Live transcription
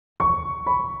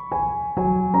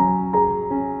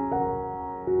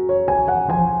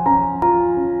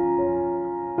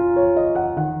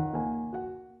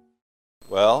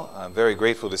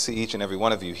grateful to see each and every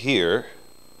one of you here,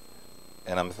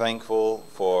 and I'm thankful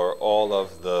for all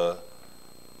of the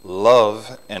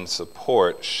love and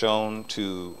support shown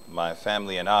to my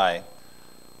family and I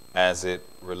as it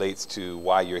relates to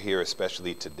why you're here,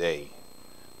 especially today.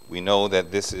 We know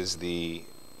that this is the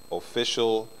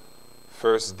official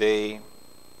first day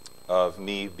of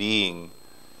me being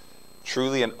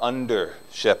truly an under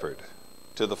shepherd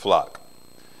to the flock,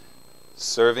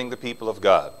 serving the people of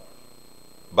God,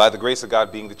 by the grace of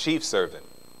God being the chief servant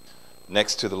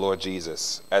next to the Lord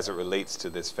Jesus as it relates to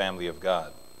this family of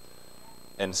God.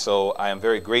 And so I am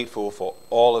very grateful for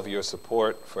all of your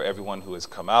support, for everyone who has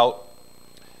come out.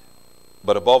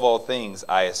 But above all things,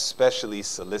 I especially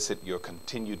solicit your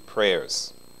continued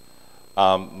prayers.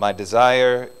 My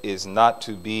desire is not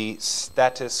to be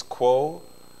status quo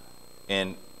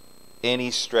in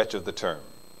any stretch of the term.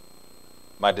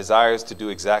 My desire is to do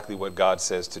exactly what God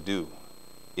says to do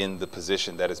in the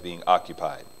position that is being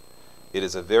occupied. It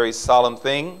is a very solemn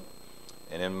thing,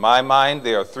 and in my mind,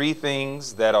 there are three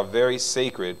things that are very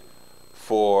sacred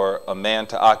for a man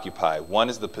to occupy. One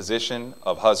is the position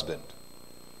of husband,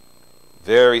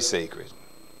 very sacred.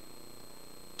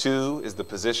 Two is the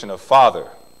position of father,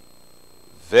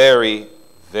 very,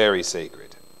 very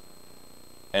sacred.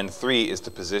 And three is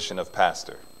the position of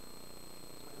pastor,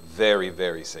 very,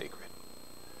 very sacred.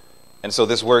 And so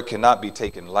this word cannot be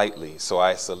taken lightly. So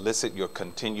I solicit your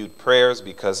continued prayers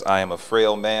because I am a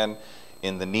frail man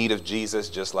in the need of Jesus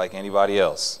just like anybody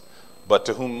else. But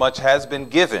to whom much has been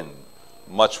given,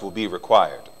 much will be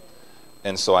required.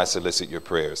 And so I solicit your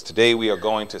prayers. Today we are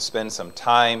going to spend some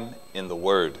time in the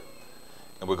Word.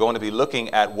 And we're going to be looking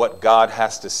at what God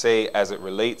has to say as it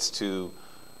relates to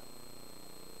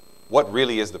what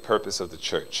really is the purpose of the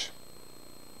church.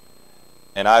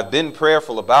 And I've been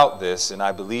prayerful about this, and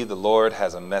I believe the Lord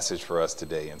has a message for us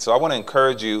today. And so I want to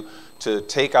encourage you to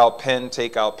take out pen,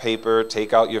 take out paper,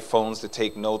 take out your phones to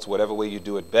take notes, whatever way you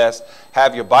do it best.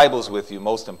 Have your Bibles with you,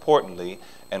 most importantly,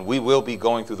 and we will be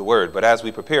going through the Word. But as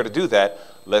we prepare to do that,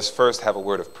 let's first have a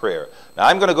word of prayer. Now,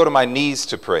 I'm going to go to my knees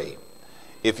to pray.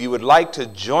 If you would like to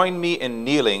join me in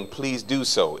kneeling, please do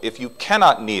so. If you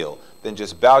cannot kneel, then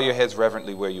just bow your heads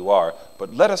reverently where you are.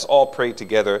 But let us all pray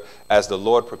together as the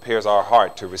Lord prepares our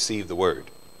heart to receive the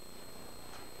word.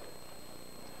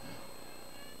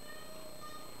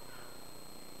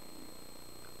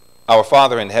 Our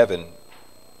Father in heaven,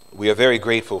 we are very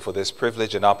grateful for this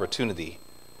privilege and opportunity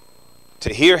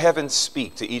to hear heaven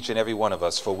speak to each and every one of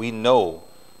us, for we know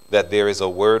that there is a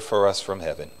word for us from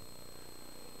heaven.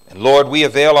 And Lord, we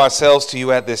avail ourselves to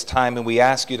you at this time, and we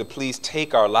ask you to please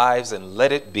take our lives and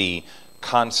let it be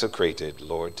consecrated,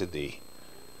 Lord, to thee.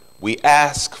 We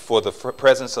ask for the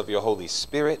presence of your Holy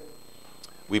Spirit.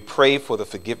 We pray for the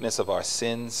forgiveness of our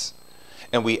sins.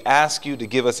 And we ask you to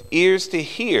give us ears to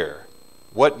hear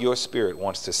what your Spirit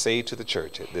wants to say to the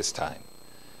church at this time.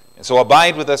 And so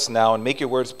abide with us now and make your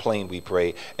words plain, we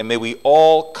pray. And may we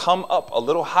all come up a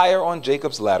little higher on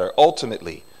Jacob's ladder,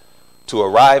 ultimately, to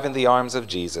arrive in the arms of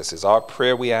Jesus is our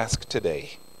prayer we ask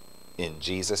today. In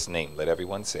Jesus' name, let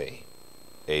everyone say,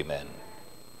 amen.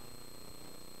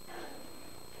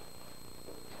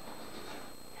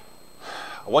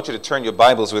 I want you to turn your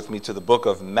Bibles with me to the book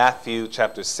of Matthew,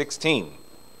 chapter 16.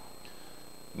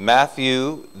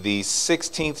 Matthew, the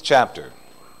 16th chapter.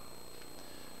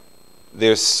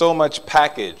 There's so much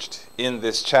packaged in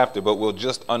this chapter, but we'll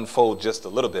just unfold just a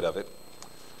little bit of it.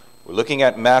 We're looking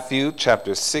at Matthew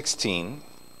chapter 16,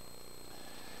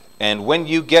 and when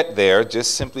you get there,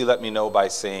 just simply let me know by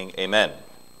saying amen.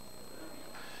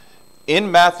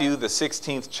 In Matthew, the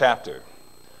 16th chapter,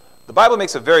 the Bible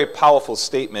makes a very powerful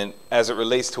statement as it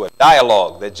relates to a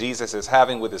dialogue that Jesus is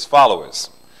having with his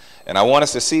followers. And I want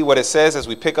us to see what it says as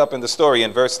we pick up in the story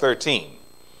in verse 13.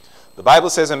 The Bible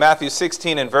says in Matthew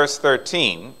 16 and verse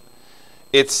 13,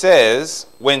 it says,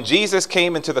 when Jesus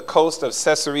came into the coast of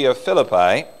Caesarea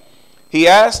Philippi, he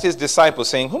asked his disciples,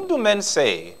 saying, whom do men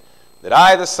say that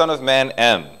I, the Son of Man,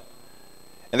 am?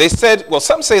 And they said, well,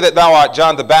 some say that thou art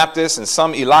John the Baptist, and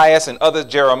some Elias, and others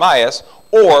Jeremias,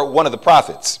 or one of the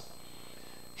prophets.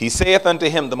 He saith unto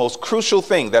him the most crucial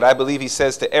thing that I believe he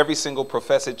says to every single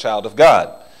professed child of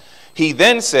God. He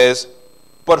then says,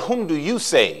 but whom do you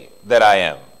say that I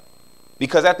am?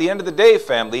 Because at the end of the day,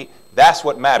 family, that's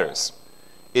what matters.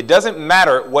 It doesn't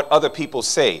matter what other people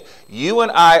say. You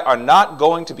and I are not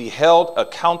going to be held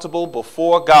accountable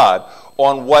before God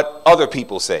on what other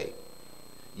people say.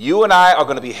 You and I are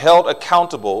going to be held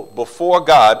accountable before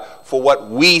God for what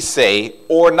we say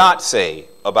or not say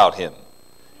about him.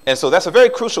 And so that's a very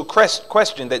crucial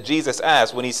question that Jesus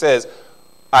asked when he says,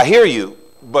 I hear you,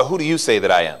 but who do you say that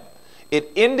I am?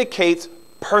 It indicates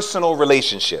personal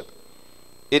relationship.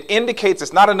 It indicates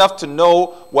it's not enough to know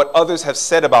what others have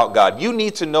said about God. You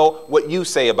need to know what you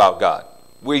say about God,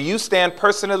 where you stand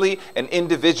personally and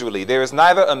individually. There is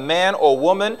neither a man or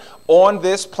woman on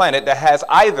this planet that has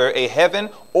either a heaven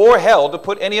or hell to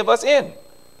put any of us in.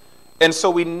 And so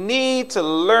we need to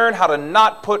learn how to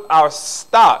not put our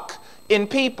stock in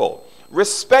people,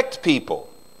 respect people,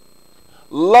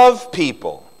 love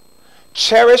people,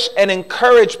 cherish and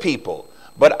encourage people.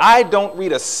 But I don't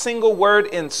read a single word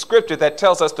in Scripture that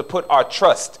tells us to put our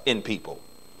trust in people.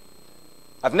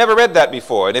 I've never read that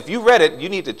before. And if you read it, you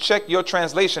need to check your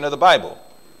translation of the Bible.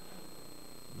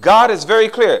 God is very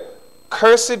clear.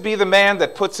 Cursed be the man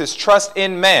that puts his trust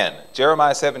in man.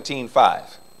 Jeremiah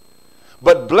 17:5.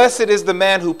 But blessed is the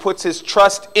man who puts his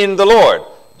trust in the Lord.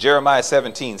 Jeremiah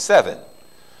 17:7.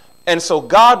 And so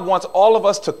God wants all of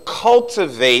us to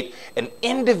cultivate an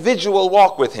individual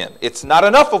walk with him. It's not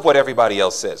enough of what everybody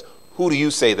else says. Who do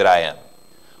you say that I am?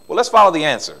 Well, let's follow the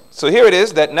answer. So here it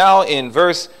is that now in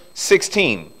verse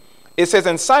 16, it says,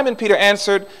 and Simon Peter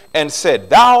answered and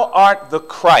said, thou art the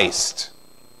Christ,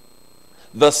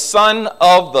 the Son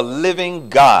of the living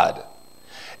God.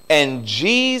 And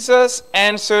Jesus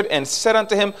answered and said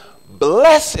unto him,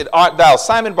 blessed art thou,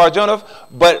 Simon Bar-Jonah,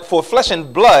 but for flesh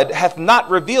and blood hath not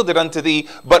revealed it unto thee,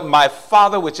 but my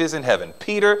Father which is in heaven.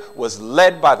 Peter was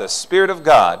led by the Spirit of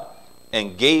God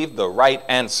and gave the right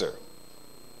answer.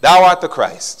 Thou art the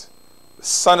Christ, the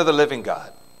Son of the living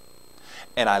God.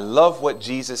 And I love what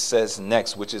Jesus says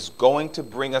next, which is going to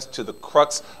bring us to the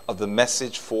crux of the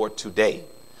message for today.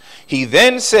 He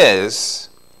then says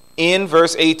in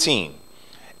verse 18,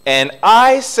 and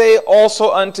I say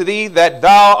also unto thee that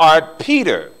thou art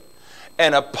Peter,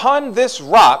 and upon this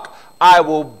rock I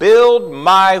will build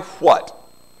my what?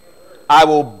 I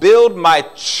will build my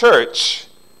church,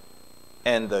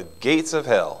 and the gates of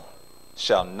hell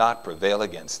shall not prevail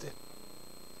against it.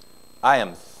 I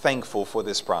am thankful for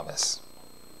this promise.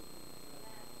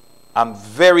 I'm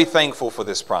very thankful for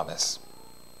this promise.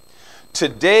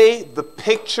 Today, the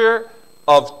picture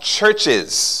of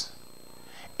churches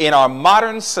in our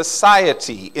modern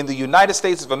society, in the United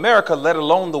States of America, let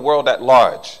alone the world at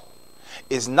large,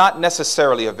 is not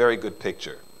necessarily a very good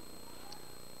picture.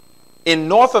 In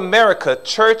North America,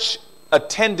 church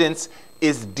attendance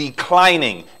is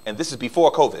declining, and this is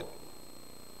before COVID.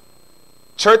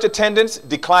 Church attendance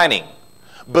declining.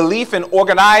 Belief in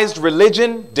organized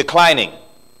religion declining.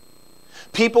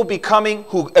 People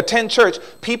who attend church,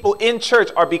 people in church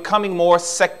are becoming more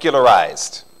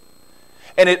secularized.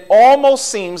 And it almost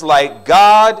seems like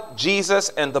God, Jesus,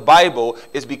 and the Bible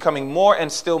is becoming more and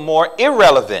still more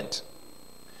irrelevant.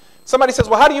 Somebody says,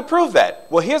 well, how do you prove that?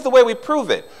 Well, here's the way we prove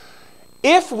it.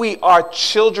 If we are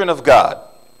children of God,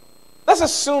 let's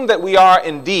assume that we are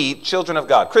indeed children of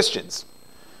God, Christians.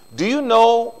 Do you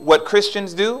know what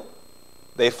Christians do?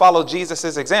 They follow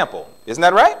Jesus' example. Isn't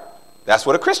that right? That's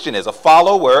what a Christian is, a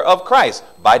follower of Christ.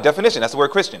 By definition, that's the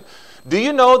word Christian. Do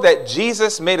you know that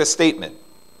Jesus made a statement?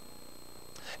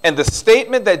 And the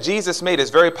statement that Jesus made is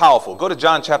very powerful. Go to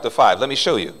John chapter 5. Let me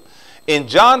show you. In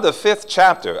John the 5th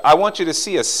chapter, I want you to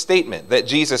see a statement that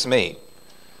Jesus made.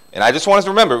 And I just want us to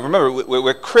remember,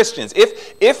 we're Christians.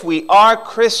 If we are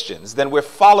Christians, then we're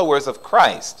followers of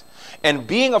Christ. And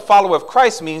being a follower of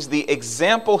Christ means the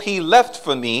example he left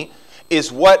for me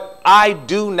is what I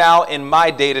do now in my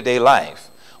day-to-day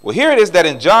life. Well, here it is that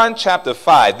in John chapter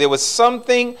 5, there was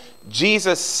something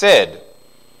Jesus said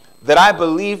that I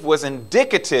believe was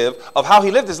indicative of how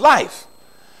he lived his life,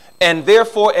 and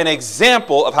therefore an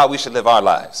example of how we should live our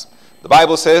lives. The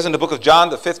Bible says in the book of John,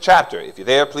 the 5th chapter, if you're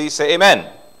there, please say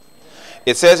amen.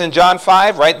 It says in John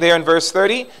 5, right there in verse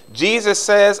 30, Jesus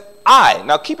says, I.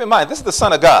 Now keep in mind, this is the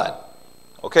Son of God.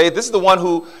 Okay, this is the one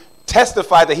who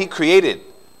testified that he created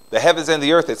the heavens and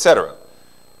the earth, etc.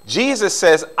 Jesus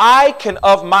says, I can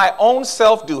of my own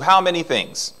self do how many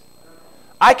things?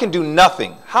 I can do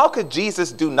nothing. How could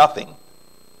Jesus do nothing?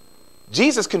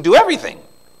 Jesus can do everything.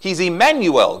 He's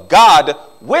Emmanuel, God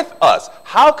with us.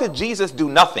 How could Jesus do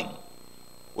nothing?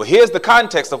 Well, here's the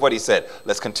context of what he said.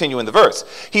 Let's continue in the verse.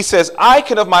 He says, I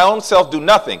can of my own self do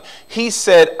nothing. He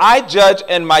said, I judge,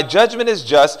 and my judgment is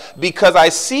just, because I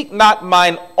seek not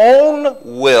mine own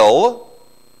will,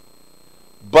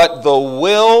 but the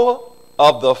will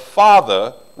of the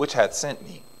Father which hath sent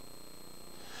me.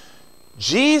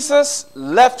 Jesus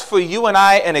left for you and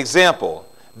I an example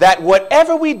that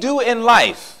whatever we do in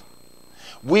life,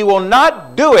 we will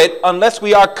not do it unless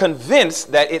we are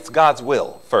convinced that it's God's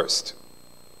will first.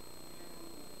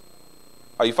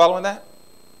 Are you following that?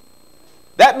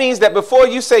 That means that before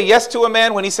you say yes to a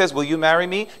man when he says, will you marry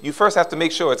me? You first have to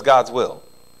make sure it's God's will.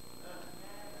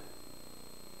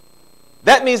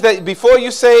 That means that before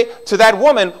you say to that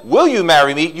woman, will you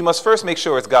marry me, you must first make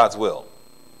sure it's God's will.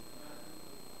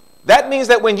 That means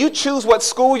that when you choose what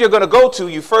school you're going to go to,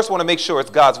 you first want to make sure it's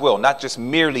God's will, not just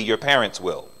merely your parents'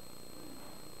 will.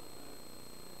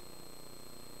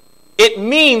 It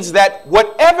means that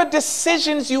whatever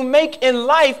decisions you make in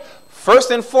life,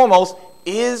 first and foremost,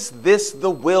 is this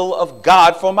the will of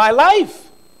God for my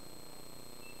life?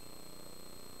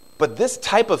 But this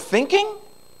type of thinking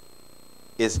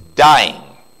is dying.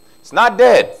 It's not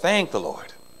dead, thank the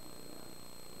Lord,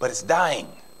 but it's dying.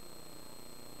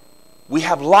 We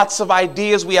have lots of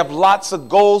ideas, we have lots of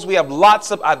goals, we have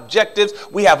lots of objectives,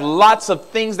 we have lots of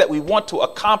things that we want to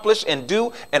accomplish and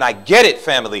do, and I get it,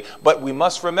 family, but we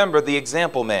must remember the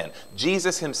example man.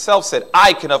 Jesus himself said,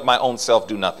 I can of my own self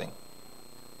do nothing.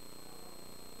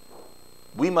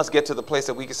 We must get to the place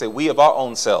that we can say, we of our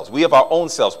own selves, we of our own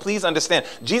selves. Please understand,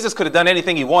 Jesus could have done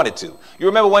anything he wanted to. You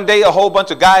remember one day a whole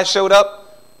bunch of guys showed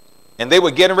up, and they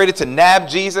were getting ready to nab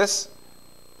Jesus?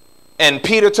 And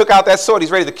Peter took out that sword. He's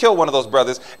ready to kill one of those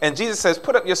brothers. And Jesus says,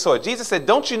 put up your sword. Jesus said,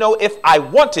 don't you know if I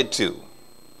wanted to?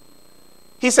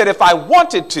 He said, if I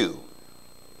wanted to,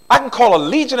 I can call a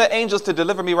legion of angels to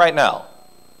deliver me right now.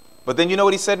 But then you know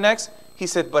what he said next? He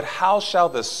said, but how shall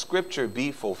the scripture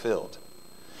be fulfilled?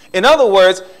 In other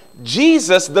words,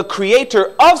 Jesus, the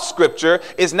creator of scripture,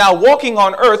 is now walking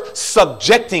on earth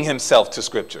subjecting himself to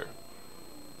scripture.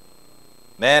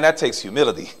 Man, that takes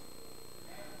humility.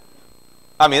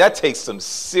 I mean, that takes some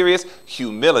serious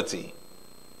humility.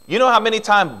 You know how many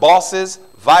times bosses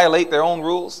violate their own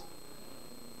rules?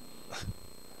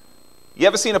 You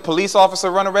ever seen a police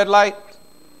officer run a red light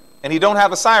and he don't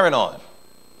have a siren on?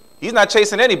 He's not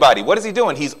chasing anybody. What is he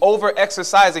doing? He's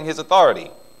over-exercising his authority.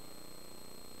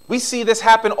 We see this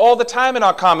happen all the time in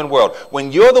our common world.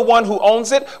 When you're the one who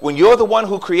owns it, when you're the one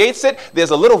who creates it,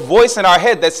 there's a little voice in our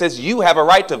head that says you have a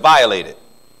right to violate it.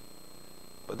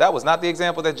 But that was not the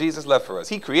example that Jesus left for us.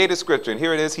 He created scripture, and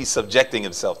here it is, he's subjecting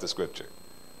himself to scripture.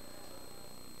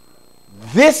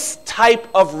 This type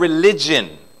of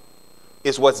religion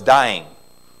is what's dying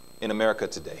in America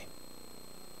today.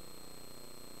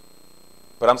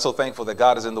 But I'm so thankful that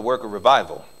God is in the work of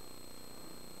revival.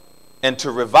 And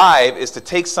to revive is to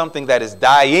take something that is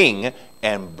dying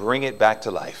and bring it back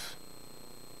to life.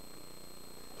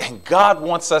 And God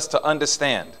wants us to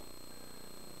understand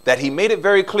that he made it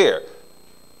very clear.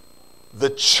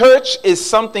 The church is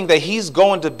something that he's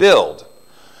going to build.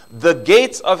 The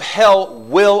gates of hell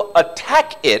will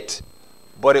attack it,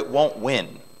 but it won't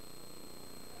win.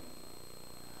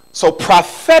 So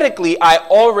prophetically, I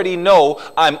already know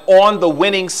I'm on the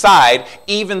winning side,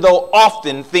 even though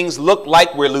often things look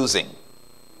like we're losing.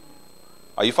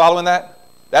 Are you following that?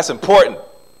 That's important.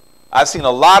 I've seen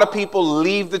a lot of people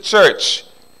leave the church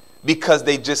because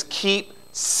they just keep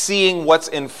seeing what's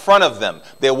in front of them.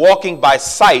 They're walking by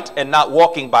sight and not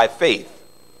walking by faith.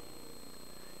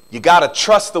 You got to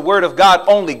trust the word of God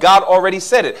only. God already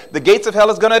said it. The gates of hell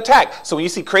is going to attack. So when you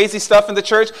see crazy stuff in the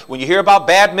church, when you hear about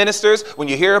bad ministers, when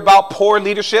you hear about poor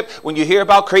leadership, when you hear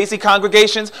about crazy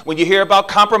congregations, when you hear about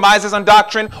compromises on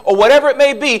doctrine, or whatever it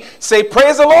may be, say,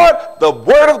 praise the Lord, the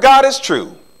word of God is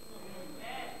true.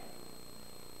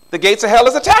 The gates of hell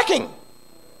is attacking.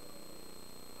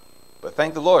 But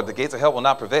thank the Lord, the gates of hell will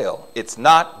not prevail. It's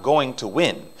not going to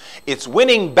win. It's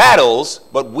winning battles,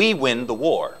 but we win the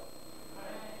war.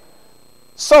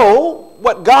 So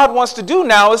what God wants to do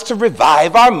now is to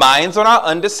revive our minds on our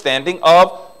understanding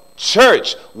of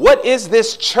church. What is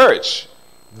this church?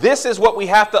 This is what we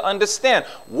have to understand.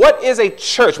 What is a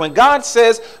church? When God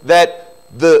says that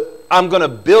I'm going to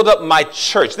build up my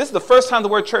church, this is the first time the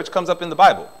word church comes up in the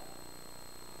Bible.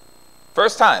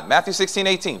 First time, Matthew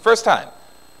 16:18, first time.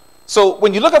 So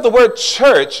when you look at the word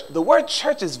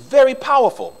church is very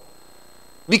powerful.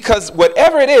 Because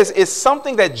whatever it is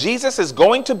something that Jesus is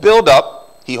going to build up.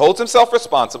 He holds himself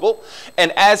responsible.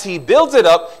 And as he builds it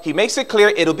up, he makes it clear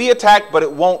it'll be attacked, but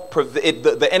it won't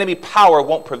the enemy power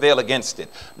won't prevail against it.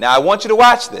 Now, I want you to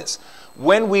watch this.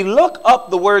 When we look up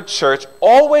the word church,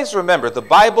 always remember the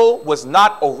Bible was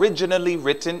not originally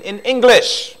written in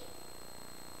English.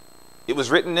 It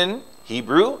was written in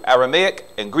Hebrew, Aramaic,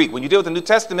 and Greek. When you deal with the New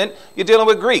Testament, you're dealing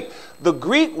with Greek. The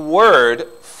Greek word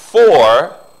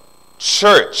for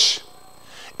church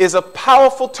is a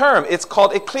powerful term. It's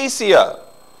called ecclesia.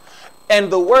 And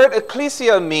the word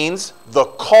ecclesia means the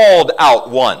called out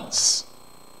ones.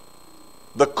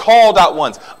 The called out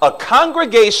ones. A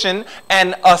congregation,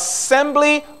 an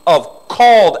assembly of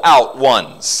called out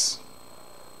ones.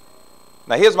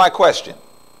 Now here's my question.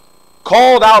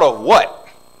 Called out of what?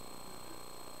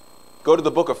 Go to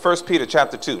the book of 1 Peter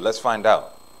chapter 2. Let's find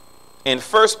out. In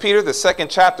 1 Peter, the second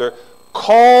chapter,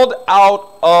 Called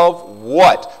out of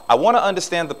what? I want to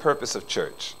understand the purpose of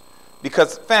church.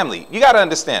 Because, family, you got to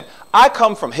understand, I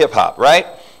come from hip-hop, right?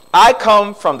 I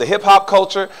come from the hip-hop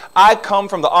culture. I come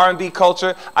from the R&B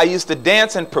culture. I used to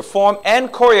dance and perform and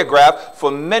choreograph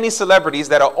for many celebrities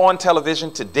that are on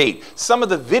television to date. Some of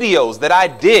the videos that I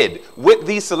did with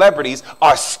these celebrities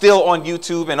are still on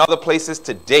YouTube and other places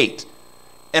to date.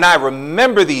 And I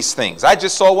remember these things. I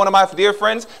just saw one of my dear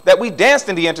friends that we danced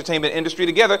in the entertainment industry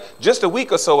together just a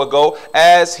week or so ago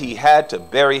as he had to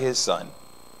bury his son.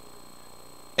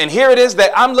 And here it is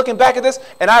that I'm looking back at this,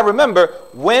 and I remember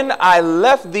when I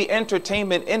left the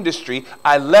entertainment industry,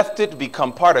 I left it to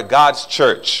become part of God's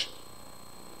church.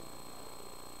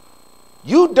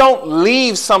 You don't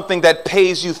leave something that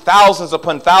pays you thousands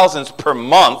upon thousands per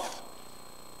month.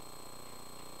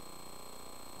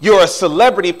 You're a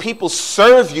celebrity. People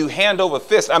serve you hand over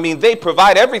fist. I mean, they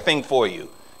provide everything for you.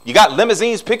 You got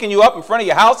limousines picking you up in front of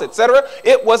your house, etc.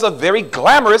 It was a very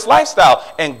glamorous lifestyle,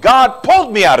 and God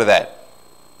pulled me out of that,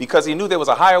 because he knew there was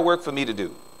a higher work for me to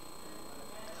do.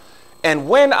 And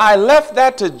when I left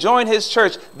that to join his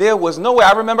church, there was no way.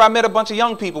 I remember I met a bunch of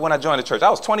young people when I joined the church.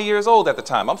 I was 20 years old at the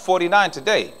time. I'm 49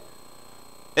 today.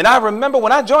 And I remember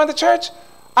when I joined the church,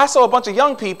 I saw a bunch of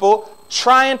young people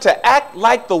trying to act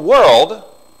like the world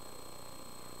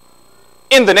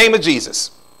in the name of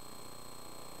Jesus.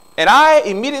 And I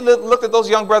immediately looked at those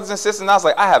young brothers and sisters, and I was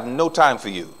like, I have no time for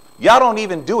you. Y'all don't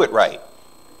even do it right.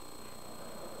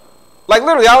 Like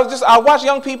literally, I watched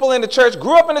young people in the church,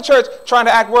 grew up in the church, trying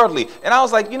to act worldly. And I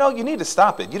was like, you know, you need to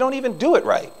stop it. You don't even do it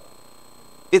right.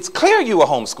 It's clear you were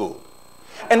homeschooled.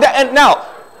 And now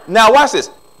watch this.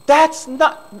 That's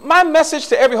not, my message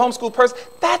to every homeschooled person,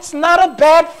 that's not a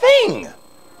bad thing.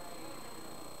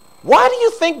 Why do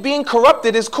you think being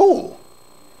corrupted is cool?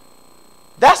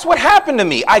 That's what happened to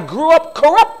me. I grew up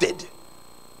corrupted.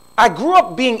 I grew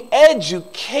up being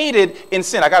educated in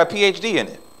sin. I got a PhD in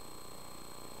it.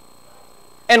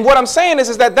 And what I'm saying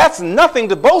is that that's nothing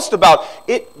to boast about.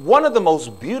 One of the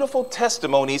most beautiful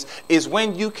testimonies is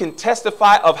when you can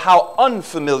testify of how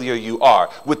unfamiliar you are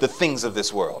with the things of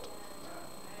this world.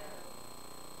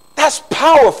 That's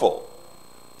powerful.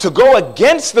 To go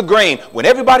against the grain when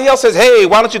everybody else says, hey,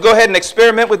 why don't you go ahead and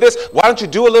experiment with this? Why don't you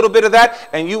do a little bit of that?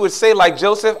 And you would say like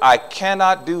Joseph, I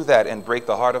cannot do that and break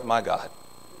the heart of my God.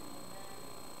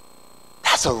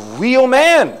 That's a real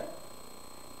man.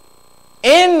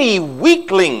 Any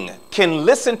weakling can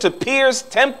listen to peers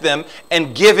tempt them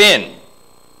and give in.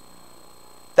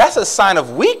 That's a sign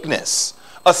of weakness.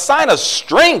 A sign of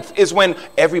strength is when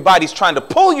everybody's trying to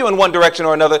pull you in one direction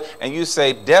or another, and you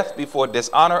say, death before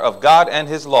dishonor of God and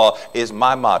his law is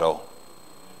my motto.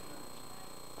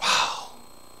 Wow.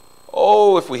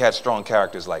 Oh, if we had strong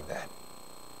characters like that.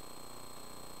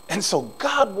 And so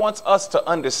God wants us to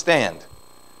understand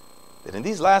that in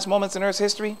these last moments in Earth's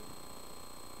history,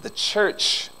 the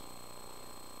church,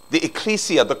 the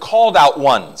ecclesia, the called out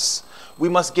ones, we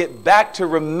must get back to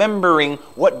remembering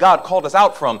what God called us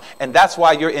out from. And that's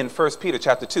why you're in 1 Peter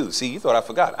chapter 2. See, you thought I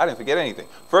forgot. I didn't forget anything.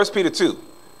 1 Peter 2.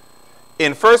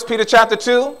 In 1 Peter chapter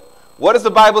 2, what does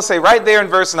the Bible say right there in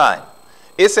verse 9?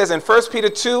 It says in 1 Peter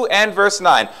 2 and verse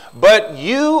 9, but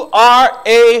you are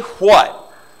a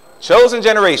what? Chosen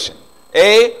generation,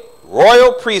 a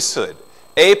royal priesthood,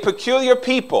 a peculiar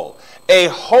people, a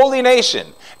holy nation.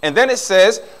 And then it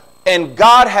says, and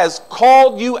God has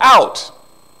called you out.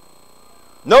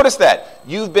 Notice that.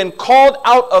 You've been called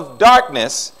out of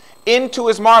darkness into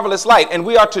his marvelous light. And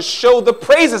we are to show the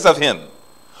praises of him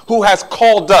who has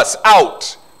called us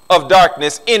out of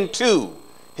darkness into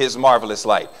his marvelous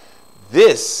light.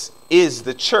 This is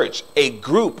the church, a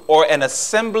group or an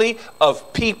assembly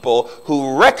of people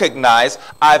who recognize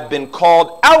I've been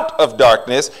called out of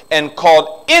darkness and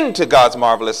called into God's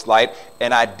marvelous light,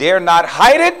 and I dare not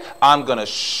hide it. I'm going to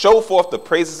show forth the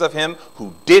praises of him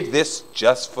who did this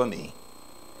just for me.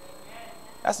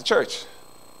 That's the church.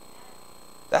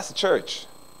 That's the church.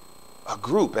 A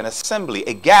group, an assembly,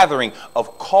 a gathering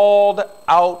of called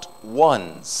out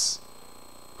ones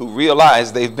who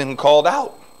realize they've been called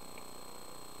out.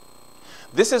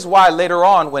 This is why later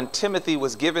on when Timothy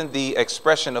was given the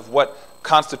expression of what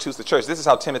constitutes the church, this is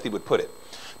how Timothy would put it.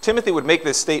 Timothy would make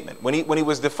this statement. When he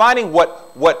was defining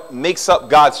what makes up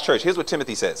God's church, here's what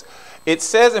Timothy says. It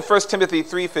says in 1 Timothy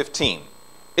 3:15,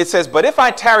 it says, but if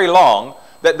I tarry long,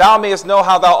 that thou mayest know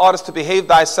how thou oughtest to behave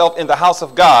thyself in the house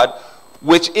of God,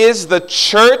 which is the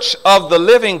church of the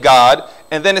living God.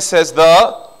 And then it says,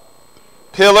 the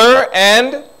pillar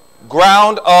and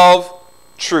ground of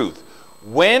truth.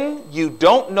 When you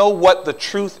don't know what the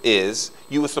truth is,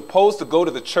 you are supposed to go to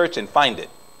the church and find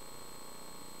it.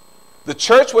 The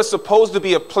church was supposed to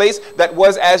be a place that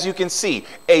was, as you can see,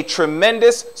 a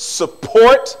tremendous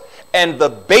support and the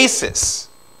basis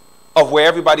of where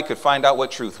everybody could find out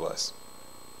what truth was.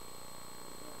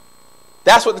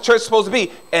 That's what the church is supposed to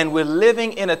be. And we're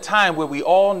living in a time where we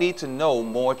all need to know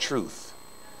more truth.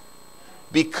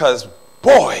 Because,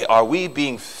 boy, are we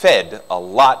being fed a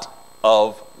lot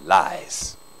of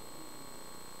lies.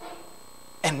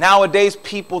 And nowadays,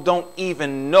 people don't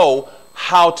even know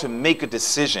how to make a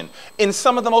decision in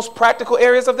some of the most practical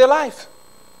areas of their life.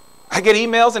 I get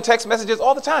emails and text messages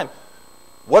all the time.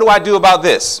 What do I do about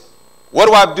this? What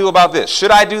do I do about this?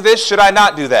 Should I do this? Should I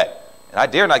not do that? And I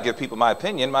dare not give people my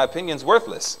opinion. My opinion's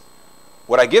worthless.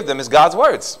 What I give them is God's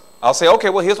words. I'll say, okay,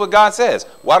 well, here's what God says.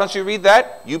 Why don't you read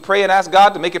that? You pray and ask God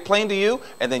to make it plain to you,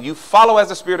 and then you follow as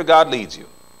the Spirit of God leads you.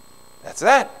 That's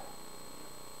that.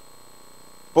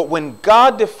 But when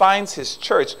God defines his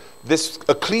church, this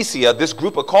ecclesia, this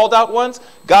group of called out ones,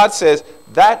 God says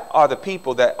that are the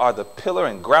people that are the pillar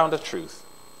and ground of truth.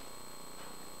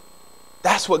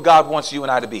 That's what God wants you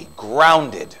and I to be,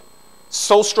 grounded,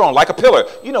 so strong, like a pillar.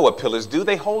 You know what pillars do?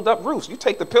 They hold up roofs. You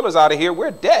take the pillars out of here,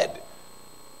 we're dead.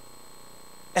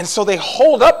 And so they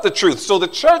hold up the truth. So the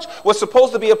church was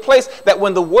supposed to be a place that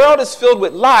when the world is filled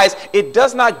with lies, it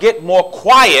does not get more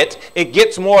quiet, it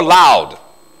gets more loud.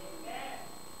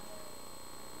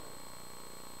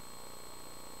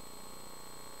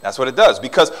 That's what it does.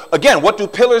 Because, again, what do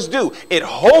pillars do? It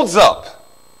holds up.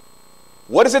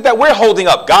 What is it that we're holding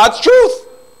up? God's truth.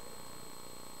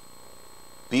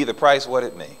 Be the price what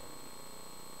it may. It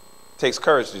takes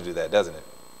courage to do that, doesn't it?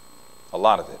 A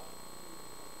lot of it.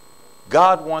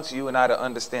 God wants you and I to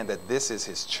understand that this is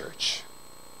his church.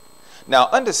 Now,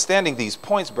 understanding these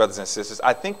points, brothers and sisters,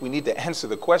 I think we need to answer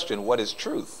the question, what is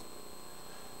truth?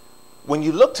 When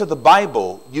you look to the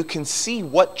Bible, you can see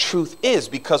what truth is,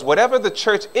 because whatever the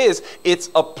church is, it's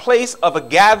a place of a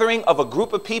gathering of a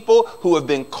group of people who have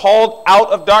been called out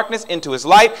of darkness into his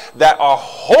light that are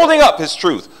holding up his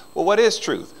truth. Well, what is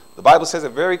truth? The Bible says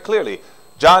it very clearly.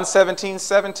 John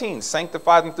 17:17,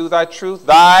 sanctify them through thy truth.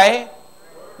 Thy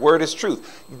word is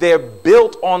truth. They're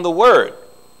built on the word.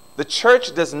 The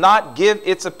church does not give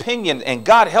its opinion, and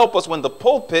God help us when the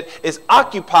pulpit is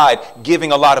occupied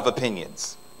giving a lot of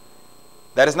opinions.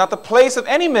 That is not the place of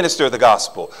any minister of the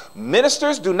gospel.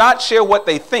 Ministers do not share what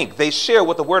they think. They share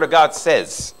what the word of God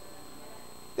says.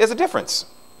 There's a difference.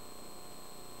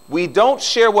 We don't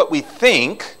share what we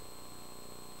think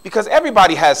because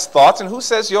everybody has thoughts. And who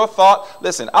says your thought?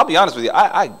 Listen, I'll be honest with you.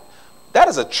 That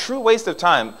is a true waste of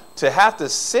time to have to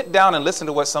sit down and listen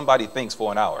to what somebody thinks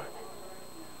for an hour.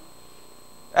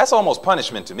 That's almost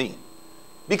punishment to me.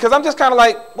 Because I'm just kind of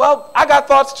like, well, I got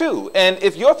thoughts too. And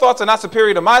if your thoughts are not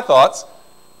superior to my thoughts,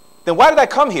 then why did I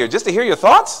come here? Just to hear your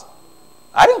thoughts?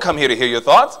 I didn't come here to hear your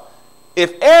thoughts.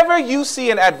 If ever you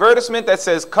see an advertisement that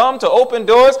says, come to Open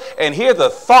Doors and hear the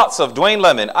thoughts of Dwayne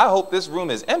Lemon, I hope this room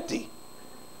is empty.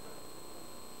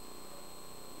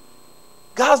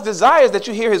 God's desire is that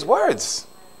you hear his words.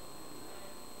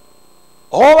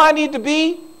 All I need to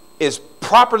be is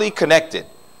properly connected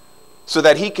so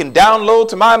that he can download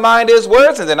to my mind his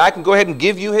words, and then I can go ahead and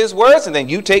give you his words, and then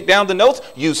you take down the notes,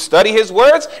 you study his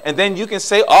words, and then you can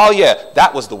say, oh yeah,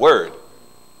 that was the word.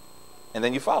 And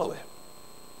then you follow it.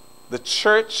 The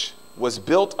church was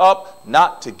built up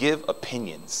not to give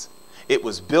opinions. It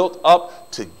was built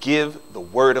up to give the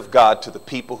word of God to the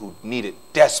people who need it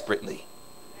desperately.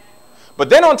 But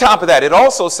then on top of that, it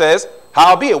also says,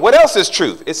 howbeit. What else is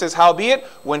truth? It says, howbeit,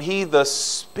 when he, the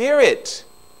Spirit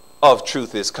of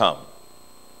truth, is come,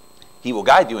 he will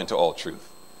guide you into all truth.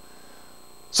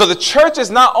 So the church is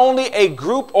not only a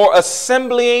group or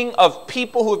assembling of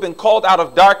people who have been called out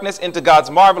of darkness into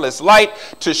God's marvelous light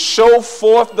to show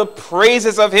forth the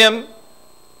praises of him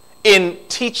in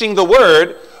teaching the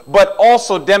word, but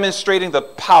also demonstrating the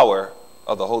power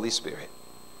of the Holy Spirit.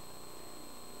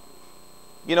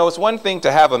 You know, it's one thing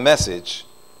to have a message,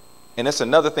 and it's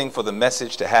another thing for the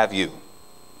message to have you.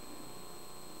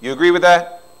 You agree with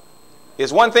that?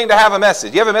 It's one thing to have a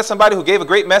message. You ever met somebody who gave a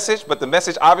great message, but the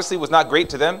message obviously was not great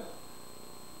to them?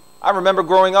 I remember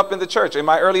growing up in the church in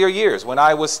my earlier years when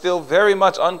I was still very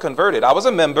much unconverted. I was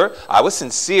a member. I was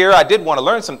sincere. I did want to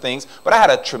learn some things, but I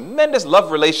had a tremendous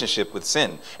love relationship with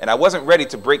sin, and I wasn't ready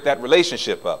to break that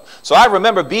relationship up. So I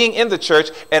remember being in the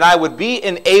church, and I would be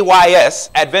in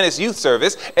AYS, Adventist Youth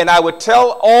Service, and I would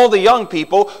tell all the young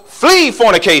people, flee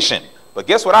fornication. But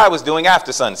guess what I was doing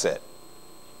after sunset?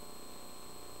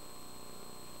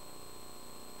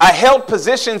 I held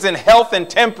positions in health and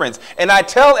temperance, and I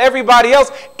tell everybody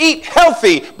else, eat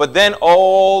healthy, but then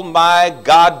all my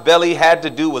God belly had to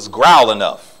do was growl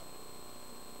enough.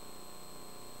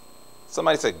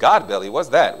 Somebody said, God belly, what's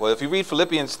that? Well, if you read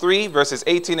Philippians 3, verses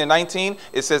 18 and 19,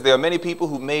 it says there are many people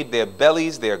who made their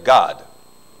bellies their God.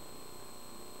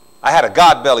 I had a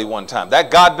God belly one time. That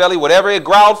God belly, whatever it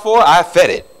growled for, I fed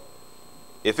it.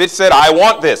 If it said, I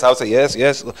want this, I would say, yes,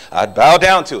 yes. I'd bow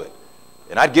down to it.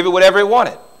 And I'd give it whatever it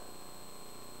wanted.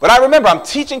 But I remember I'm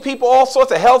teaching people all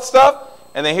sorts of health stuff.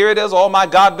 And then here it is, all my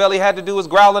God belly had to do was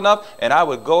growl enough. And I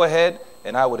would go ahead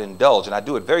and I would indulge. And I'd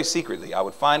do it very secretly. I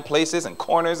would find places and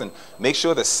corners and make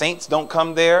sure the saints don't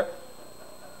come there.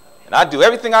 And I'd do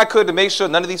everything I could to make sure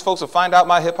none of these folks would find out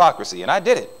my hypocrisy. And I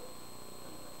did it.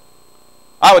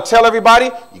 I would tell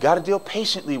everybody, you got to deal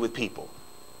patiently with people.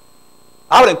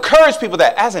 I would encourage people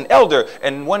that as an elder.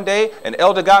 And one day, an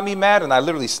elder got me mad, and I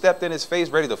literally stepped in his face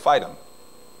ready to fight him.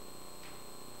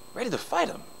 Ready to fight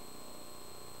him.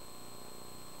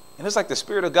 And it's like the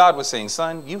Spirit of God was saying,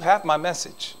 son, you have my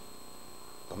message.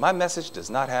 But my message does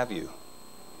not have you.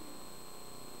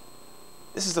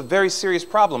 This is a very serious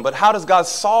problem. But how does God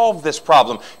solve this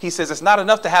problem? He says it's not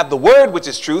enough to have the word, which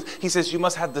is truth. He says you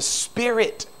must have the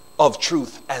spirit of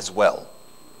truth as well.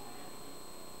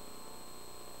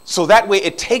 So that way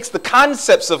it takes the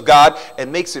concepts of God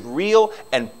and makes it real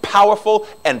and powerful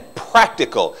and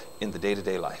practical in the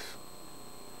day-to-day life.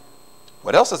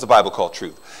 What else does the Bible call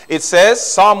truth? It says,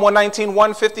 Psalm 119,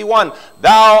 151,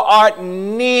 thou art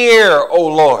near, O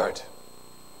Lord,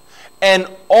 and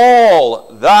all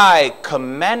thy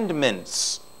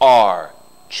commandments are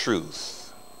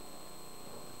truth.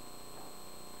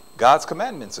 God's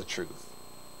commandments are truth.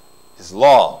 His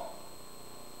law.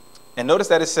 And notice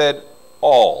that it said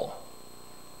all.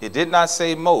 It did not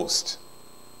say most.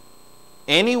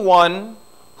 Anyone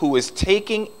who is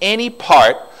taking any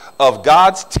part of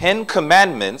God's 10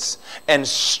 commandments and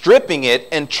stripping it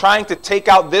and trying to take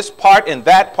out this part and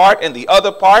the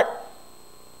other part,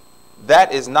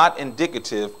 that is not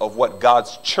indicative of what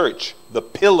God's church, the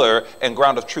pillar and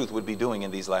ground of truth, would be doing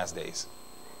in these last days.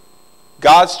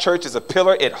 God's church is a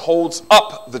pillar. It holds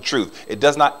up the truth. It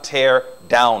does not tear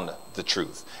down the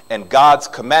truth. And God's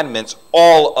commandments,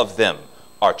 all of them,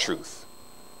 are truth.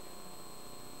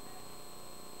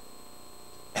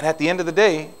 And at the end of the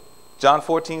day, John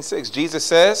 14:6, Jesus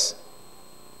says,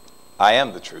 I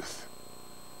am the truth.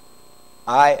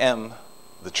 I am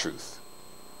the truth.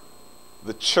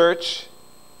 The church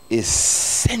is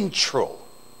central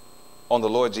on the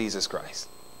Lord Jesus Christ.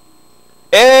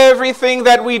 Everything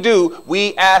that we do,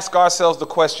 we ask ourselves the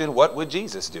question, what would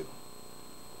Jesus do?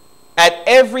 At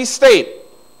every state,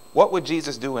 what would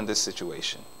Jesus do in this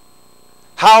situation?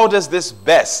 How does this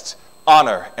best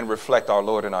honor and reflect our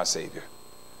Lord and our Savior?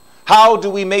 How do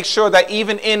we make sure that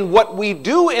even in what we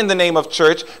do in the name of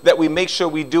church, that we make sure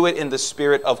we do it in the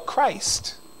spirit of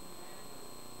Christ?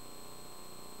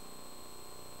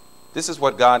 This is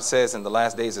what God says in the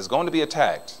last days is going to be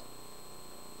attacked,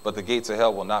 but the gates of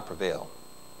hell will not prevail.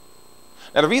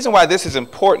 Now, the reason why this is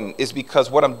important is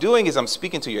because what I'm doing is I'm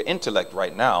speaking to your intellect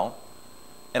right now,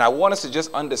 and I want us to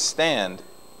just understand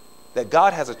that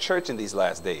God has a church in these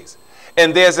last days,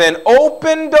 and there's an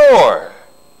open door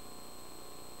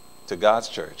to God's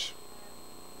church.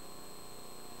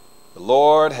 The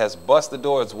Lord has busted the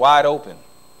doors wide open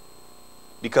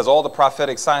because all the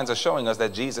prophetic signs are showing us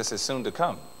that Jesus is soon to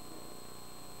come.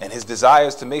 And his desire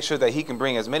is to make sure that he can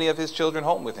bring as many of his children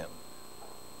home with him.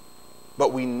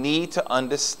 But we need to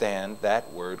understand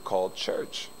that word called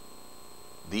church.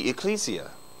 The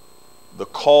ecclesia. The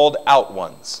called out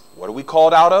ones. What are we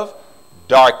called out of?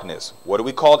 Darkness. What are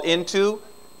we called into?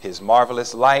 His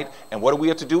marvelous light. And what are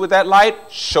we to do with that light?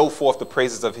 Show forth the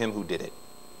praises of him who did it.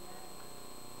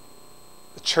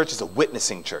 The church is a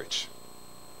witnessing church.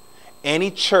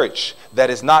 Any church that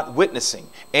is not witnessing,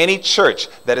 any church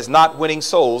that is not winning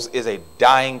souls is a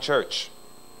dying church.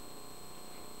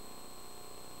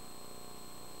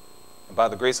 And by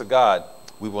the grace of God,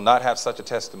 we will not have such a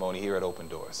testimony here at Open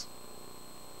Doors.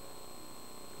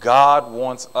 God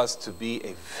wants us to be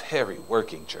a very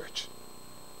working church.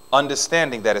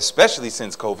 Understanding that especially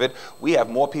since COVID, we have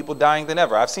more people dying than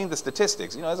ever. I've seen the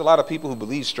statistics. You know, there's a lot of people who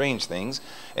believe strange things,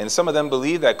 and some of them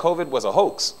believe that COVID was a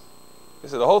hoax. They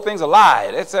said the whole thing's a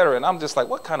lie, etc. And I'm just like,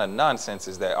 what kind of nonsense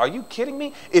is that? Are you kidding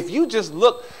me? If you just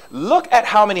look at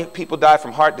how many people die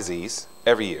from heart disease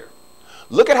every year.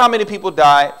 Look at how many people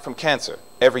die from cancer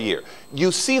every year.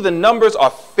 You see the numbers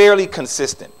are fairly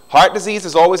consistent. Heart disease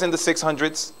is always in the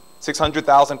 600s,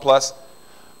 600,000 plus.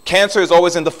 Cancer is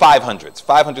always in the 500s,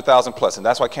 500,000 plus. And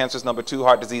that's why cancer is number 2,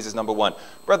 heart disease is number 1.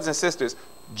 Brothers and sisters,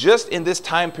 just in this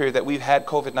time period that we've had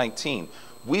COVID-19,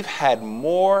 we've had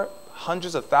more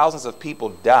hundreds of thousands of people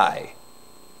die.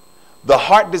 The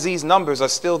heart disease numbers are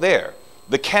still there.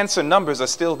 The cancer numbers are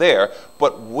still there,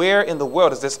 but where in the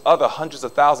world is this other hundreds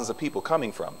of thousands of people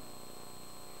coming from?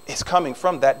 It's coming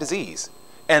from that disease.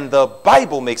 And the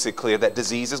Bible makes it clear that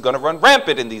disease is going to run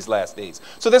rampant in these last days.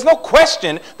 So there's no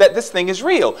question that this thing is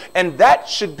real. And that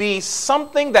should be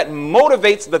something that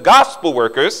motivates the gospel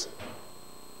workers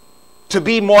to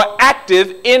be more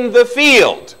active in the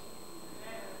field.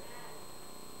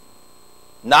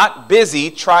 Not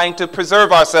busy trying to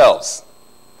preserve ourselves.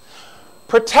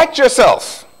 Protect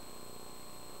yourself.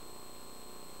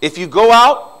 If you go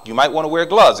out, you might want to wear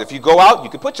gloves. If you go out, you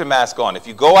can put your mask on. If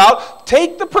you go out,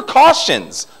 take the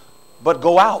precautions, but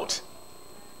go out.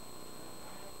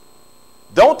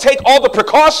 Don't take all the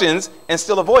precautions and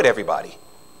still avoid everybody.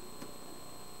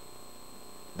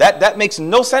 That makes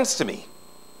no sense to me.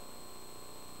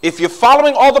 If you're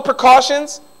following all the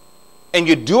precautions and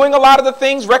you're doing a lot of the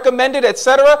things recommended,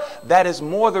 etc., that is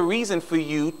more the reason for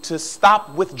you to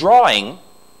stop withdrawing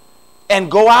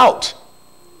and go out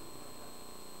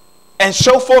and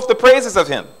show forth the praises of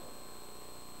him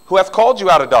who hath called you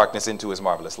out of darkness into his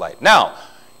marvelous light. Now,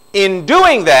 in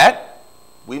doing that,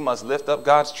 we must lift up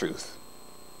God's truth.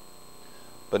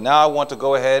 But now I want to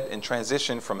go ahead and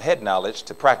transition from head knowledge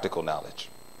to practical knowledge.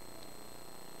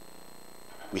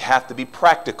 We have to be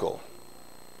practical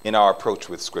in our approach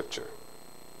with Scripture.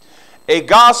 A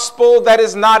gospel that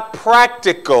is not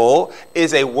practical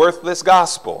is a worthless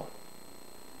gospel.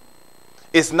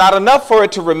 It's not enough for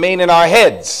it to remain in our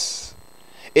heads.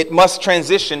 It must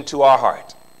transition to our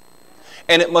heart.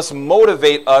 And it must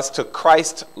motivate us to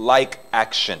Christ-like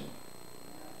action.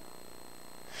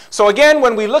 So again,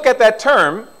 when we look at that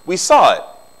term, we saw it.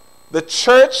 The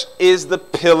church is the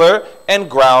pillar and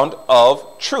ground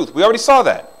of truth. We already saw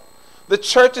that. The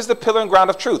church is the pillar and ground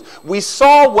of truth. We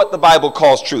saw what the Bible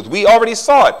calls truth. We already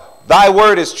saw it. Thy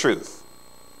word is truth.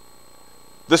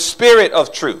 The spirit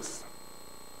of truth.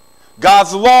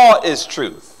 God's law is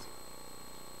truth.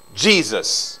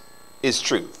 Jesus is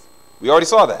truth. We already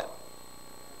saw that.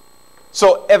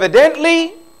 So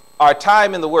evidently, our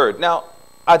time in the word. Now,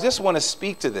 I just want to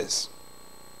speak to this.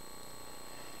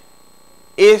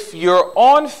 If you're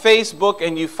on Facebook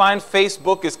and you find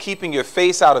Facebook is keeping your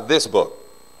face out of this book,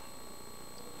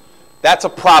 that's a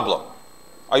problem.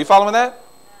 Are you following that?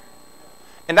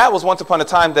 And that was once upon a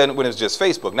time then when it was just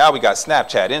Facebook. Now we got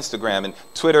Snapchat, Instagram, and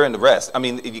Twitter, and the rest. I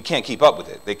mean, you can't keep up with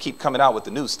it. They keep coming out with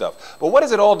the new stuff. But what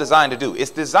is it all designed to do?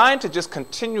 It's designed to just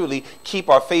continually keep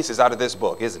our faces out of this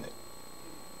book, isn't it?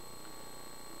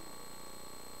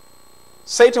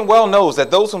 Satan well knows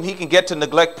that those whom he can get to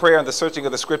neglect prayer and the searching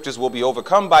of the scriptures will be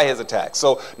overcome by his attacks.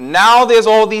 So now there's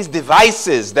all these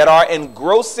devices that are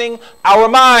engrossing our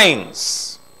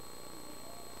minds.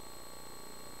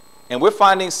 And we're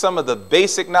finding some of the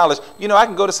basic knowledge. You know, I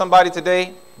can go to somebody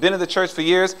today, been in the church for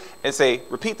years, and say,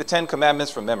 repeat the 10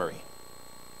 commandments from memory.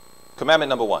 Commandment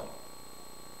number 1.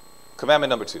 Commandment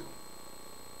number 2.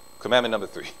 Commandment number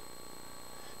 3.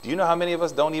 Do you know how many of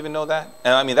us don't even know that?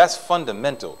 And I mean, that's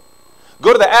fundamental.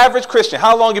 Go to the average Christian.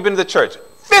 How long have you been in the church?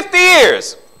 50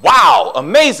 years. Wow,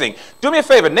 amazing. Do me a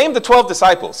favor. Name the 12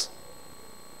 disciples.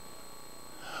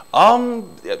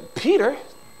 Peter.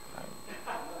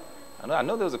 I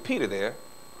know there was a Peter there.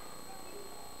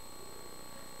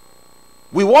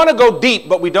 We want to go deep,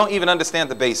 but we don't even understand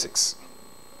the basics.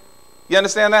 You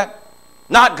understand that?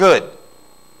 Not good.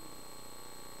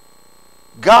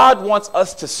 God wants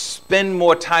us to spend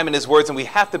more time in his words, and we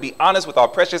have to be honest with our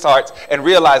precious hearts and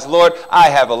realize, Lord, I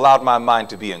have allowed my mind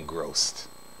to be engrossed.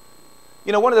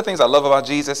 You know, one of the things I love about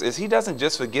Jesus is he doesn't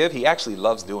just forgive, he actually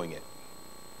loves doing it.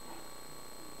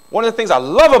 One of the things I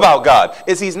love about God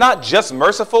is he's not just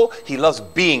merciful, he loves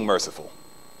being merciful.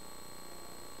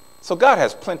 So God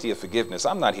has plenty of forgiveness.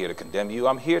 I'm not here to condemn you.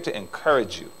 I'm here to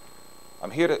encourage you.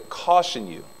 I'm here to caution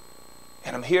you.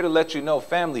 And I'm here to let you know,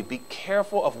 family, be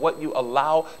careful of what you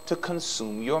allow to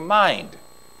consume your mind.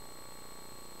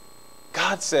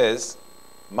 God says,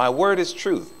 my word is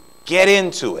truth. Get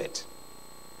into it.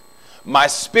 My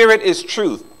spirit is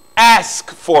truth. Ask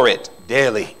for it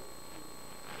daily.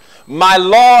 My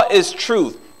law is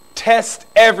truth. Test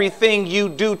everything you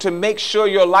do to make sure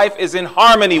your life is in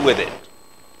harmony with it.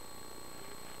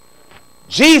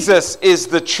 Jesus is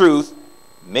the truth.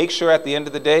 Make sure at the end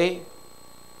of the day,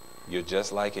 you're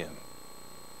just like him.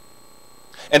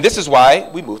 And this is why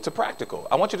we move to practical.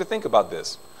 I want you to think about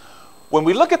this. When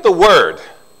we look at the word,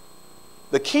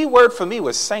 the key word for me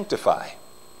was sanctify.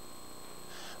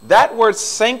 That word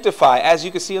sanctify, as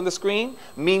you can see on the screen,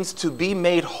 means to be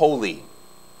made holy.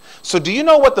 So do you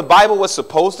know what the Bible was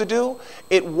supposed to do?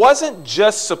 It wasn't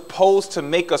just supposed to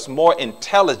make us more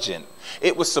intelligent.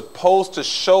 It was supposed to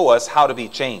show us how to be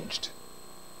changed.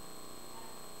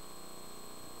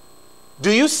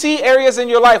 Do you see areas in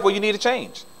your life where you need to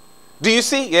change? Do you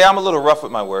see? Yeah, I'm a little rough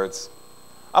with my words.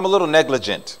 I'm a little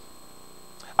negligent.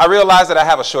 I realize that I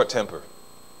have a short temper.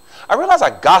 I realize I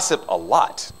gossip a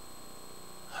lot.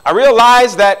 I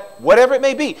realize that whatever it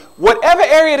may be, whatever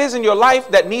area it is in your life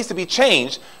that needs to be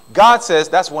changed, God says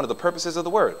that's one of the purposes of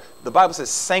the word. The Bible says,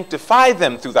 sanctify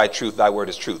them through thy truth, thy word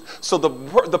is truth. So the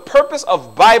purpose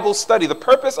of Bible study, the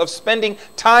purpose of spending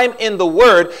time in the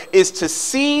word is to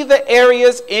see the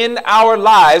areas in our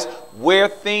lives where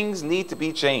things need to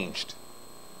be changed.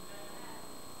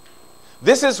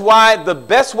 This is why the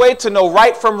best way to know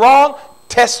right from wrong,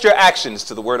 test your actions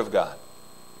to the word of God.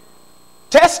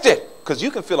 Test it. Because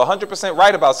you can feel 100%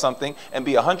 right about something and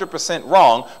be 100%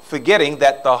 wrong, forgetting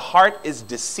that the heart is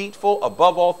deceitful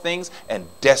above all things and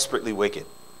desperately wicked.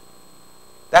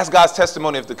 That's God's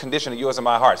testimony of the condition of yours and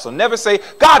my heart. So never say,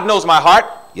 God knows my heart.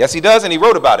 Yes, he does, and he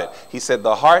wrote about it. He said,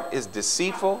 the heart is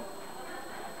deceitful.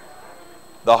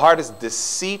 The heart is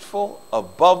deceitful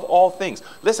above all things.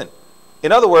 Listen,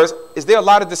 in other words, is there a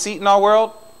lot of deceit in our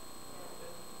world?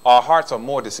 Our hearts are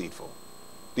more deceitful.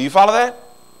 Do you follow that?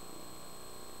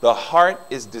 The heart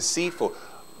is deceitful.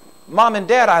 Mom and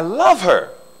Dad, I love her.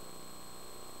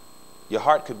 Your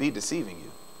heart could be deceiving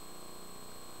you.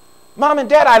 Mom and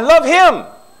Dad, I love him.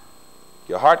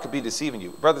 Your heart could be deceiving you.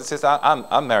 Brothers and sisters,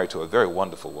 I'm married to a very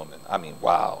wonderful woman. I mean,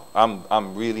 wow.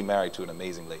 I'm really married to an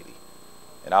amazing lady.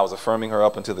 And I was affirming her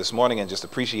up until this morning and just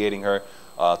appreciating her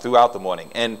throughout the morning.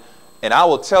 And I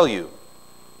will tell you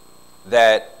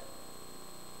that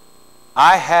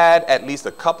I had at least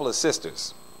a couple of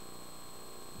sisters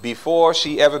before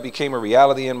she ever became a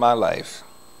reality in my life.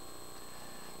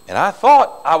 And I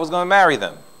thought I was going to marry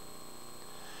them.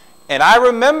 And I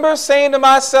remember saying to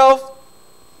myself,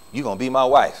 you're going to be my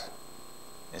wife.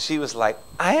 And she was like,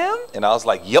 I am? And I was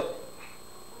like, yep.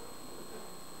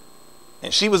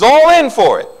 And she was all in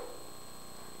for it.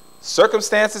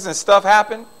 Circumstances and stuff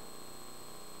happened.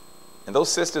 And those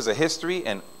sisters are history.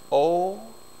 And oh,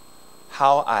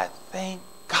 how I thank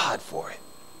God for it.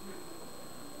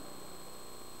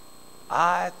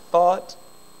 I thought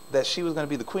that she was going to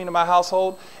be the queen of my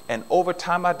household, and over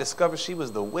time I discovered she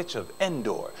was the witch of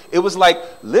Endor. It was like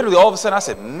literally all of a sudden I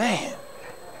said, man,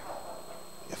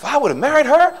 if I would have married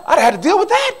her, I'd have had to deal with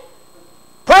that.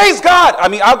 Praise God. I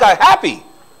mean, I got happy.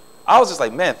 I was just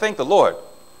like, man, thank the Lord.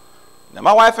 Now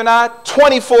my wife and I,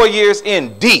 24 years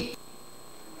in deep.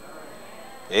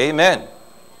 Amen.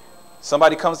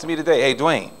 Somebody comes to me today, hey,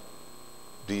 Dwayne,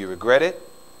 do you regret it?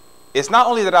 It's not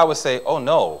only that I would say, oh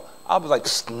no, I'll be like,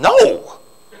 no.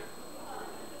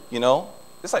 You know,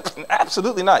 it's like,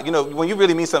 absolutely not. You know, when you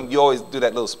really mean something, you always do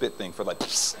that little spit thing for like,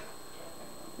 psst.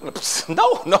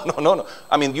 No.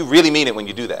 I mean, you really mean it when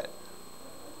you do that.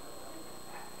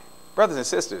 Brothers and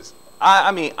sisters,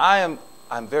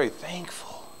 I'm very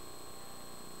thankful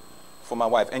for my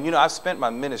wife. And you know, I've spent my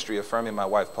ministry affirming my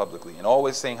wife publicly and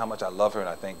always saying how much I love her and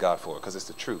I thank God for her, because it's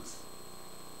the truth.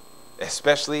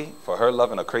 Especially for her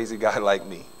loving a crazy guy like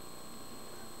me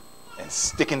and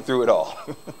sticking through it all.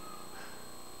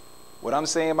 What I'm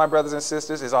saying, my brothers and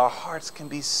sisters, is our hearts can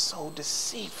be so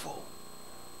deceitful.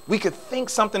 We could think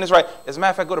something is right. As a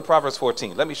matter of fact, go to Proverbs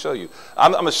 14. Let me show you.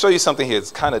 I'm going to show you something here.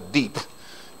 It's kind of deep.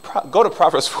 Go to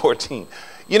Proverbs 14.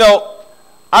 You know,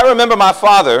 I remember my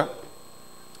father.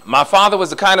 My father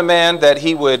was the kind of man that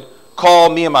he would call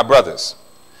me and my brothers.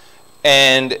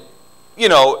 And, you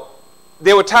know,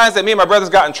 there were times that me and my brothers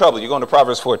got in trouble. You're going to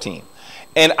Proverbs 14.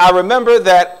 And I remember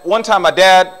that one time my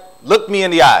dad looked me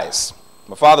in the eyes.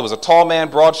 My father was a tall man,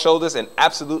 broad shoulders, and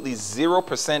absolutely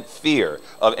 0% fear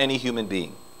of any human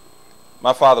being.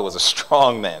 My father was a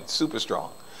strong man, super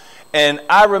strong. And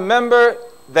I remember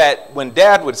that when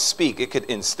Dad would speak, it could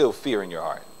instill fear in your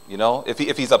heart, you know, if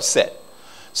he's upset.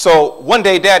 So one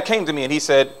day Dad came to me and he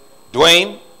said,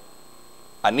 Dwayne,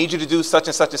 I need you to do such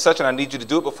and such and such, and I need you to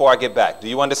do it before I get back. Do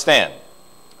you understand?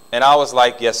 And I was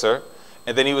like, yes, sir.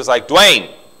 And then he was like,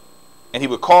 Dwayne. And he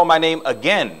would call my name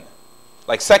again,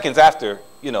 like seconds after,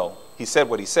 you know, he said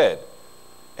what he said.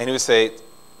 And he would say,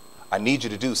 I need you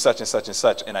to do such and such and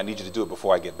such, and I need you to do it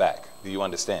before I get back. Do you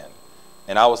understand?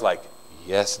 And I was like,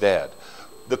 yes, Dad.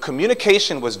 The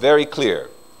communication was very clear.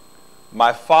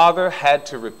 My father had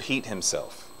to repeat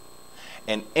himself.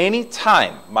 And any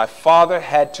time my father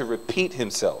had to repeat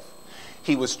himself,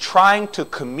 he was trying to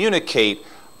communicate,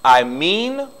 I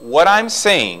mean what I'm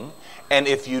saying, and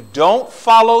if you don't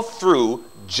follow through,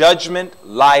 judgment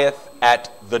lieth at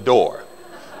the door.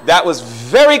 That was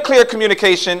very clear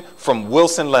communication from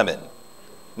Wilson Lemon.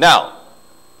 Now,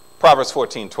 Proverbs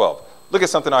 14:12. Look at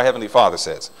something our Heavenly Father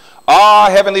says. Our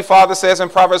Heavenly Father says in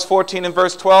Proverbs 14 and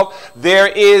verse 12, there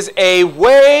is a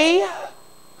way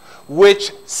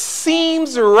which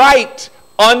seems right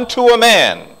unto a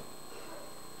man,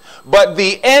 but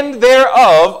the end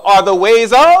thereof are the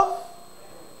ways of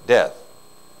death.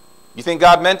 You think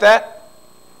God meant that?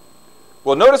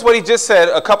 Well, notice what he just said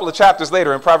a couple of chapters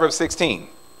later in Proverbs 16.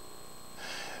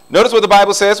 Notice what the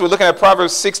Bible says. We're looking at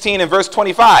Proverbs 16 and verse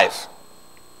 25.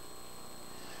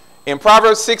 In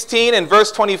Proverbs 16 and verse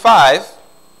 25,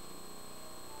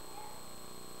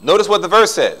 notice what the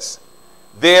verse says.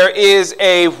 There is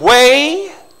a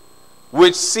way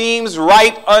which seems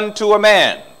right unto a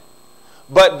man,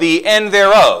 but the end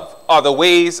thereof are the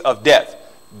ways of death.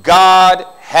 God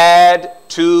had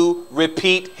to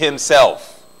repeat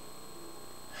himself.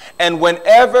 And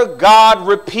whenever God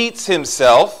repeats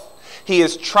himself, he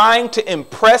is trying to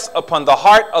impress upon the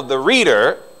heart of the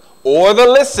reader or the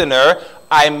listener,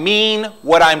 I mean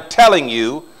what I'm telling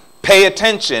you. Pay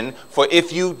attention, for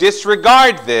if you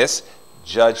disregard this,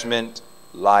 judgment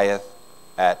lieth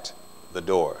at the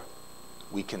door.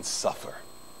 We can suffer.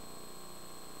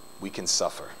 We can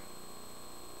suffer.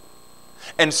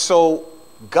 And so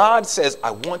God says,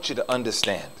 I want you to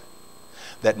understand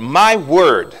that my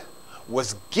word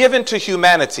was given to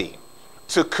humanity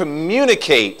to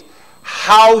communicate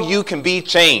how you can be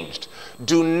changed.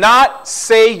 Do not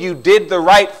say you did the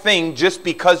right thing just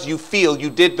because you feel you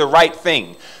did the right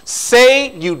thing.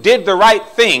 Say you did the right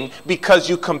thing because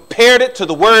you compared it to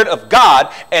the word of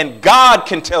God, and God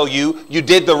can tell you you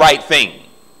did the right thing.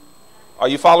 Are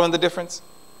you following the difference?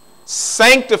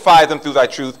 Sanctify them through thy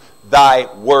truth.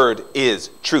 Thy word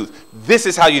is truth. This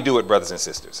is how you do it, brothers and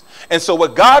sisters. And so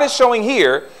what God is showing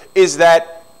here is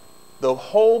that the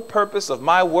whole purpose of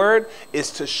my word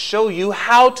is to show you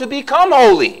how to become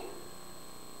holy.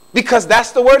 Because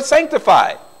that's the word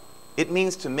sanctify. It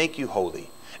means to make you holy.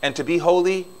 And to be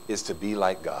holy is to be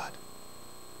like God.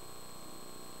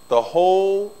 The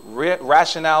whole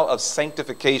rationale of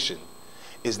sanctification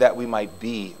is that we might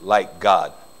be like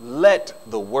God. Let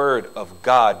the word of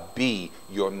God be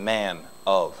your man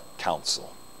of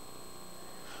counsel.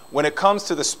 When it comes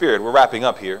to the Spirit, we're wrapping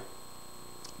up here.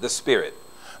 The Spirit.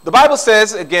 The Bible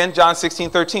says, again, John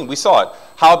 16:13, we saw it.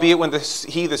 Howbeit when the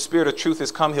Spirit of truth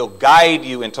is come, he'll guide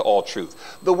you into all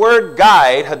truth. The word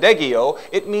guide, hadegio,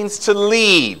 it means to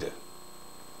lead.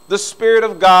 The Spirit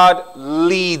of God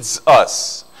leads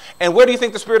us. And where do you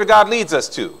think the Spirit of God leads us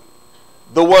to?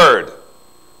 The Word.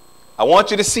 I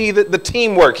want you to see the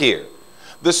teamwork here.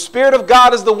 The Spirit of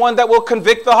God is the one that will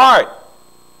convict the heart.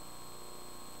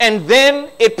 And then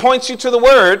it points you to the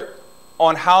Word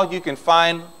on how you can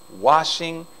find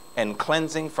washing and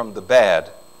cleansing from the bad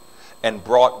and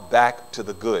brought back to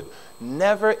the good.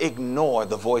 Never ignore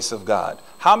the voice of God.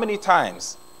 How many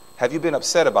times have you been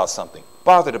upset about something,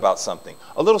 bothered about something,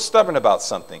 a little stubborn about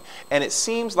something, and it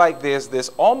seems like there's this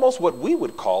almost what we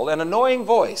would call an annoying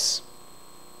voice?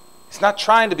 It's not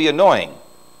trying to be annoying.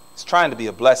 It's trying to be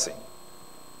a blessing.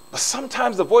 But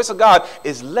sometimes the voice of God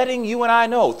is letting you and I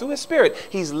know through his Spirit.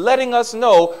 He's letting us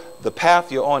know the path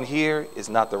you're on here is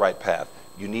not the right path.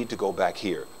 You need to go back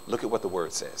here. Look at what the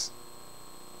word says.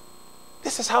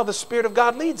 This is how the Spirit of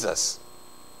God leads us.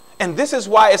 And this is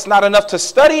why it's not enough to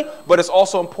study, but it's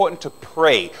also important to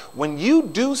pray. When you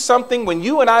do something, when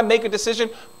you and I make a decision,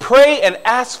 pray and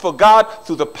ask for God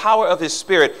through the power of his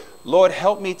Spirit. Lord,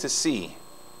 help me to see,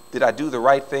 did I do the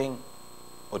right thing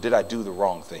or did I do the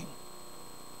wrong thing?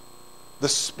 The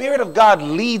Spirit of God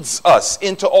leads us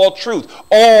into all truth,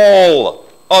 all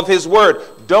of his word.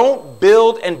 Don't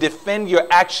build and defend your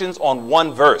actions on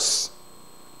one verse.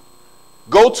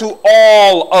 Go to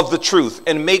all of the truth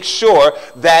and make sure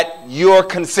that you're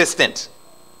consistent.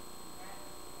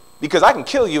 Because I can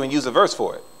kill you and use a verse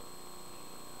for it.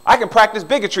 I can practice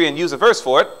bigotry and use a verse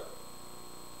for it.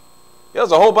 There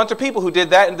was a whole bunch of people who did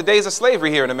that in the days of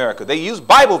slavery here in America. They used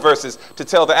Bible verses to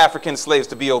tell the African slaves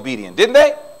to be obedient, didn't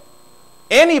they?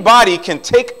 Anybody can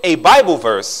take a Bible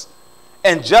verse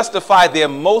and justify their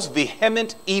most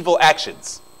vehement evil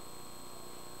actions.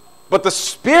 But the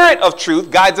Spirit of truth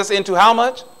guides us into how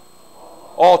much?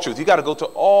 All truth. You got to go to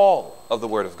all of the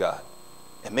Word of God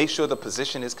and make sure the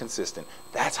position is consistent.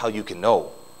 That's how you can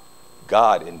know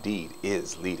God indeed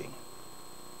is leading.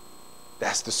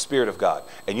 That's the Spirit of God.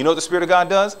 And you know what the Spirit of God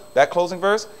does? That closing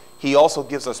verse? He also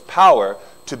gives us power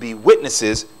to be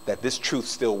witnesses that this truth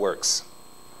still works.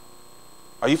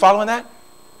 Are you following that?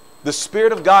 The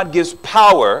Spirit of God gives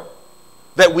power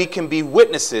that we can be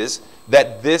witnesses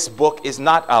that this book is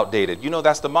not outdated. You know,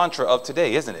 that's the mantra of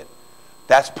today, isn't it?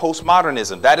 That's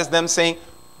postmodernism. That is them saying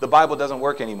the Bible doesn't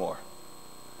work anymore.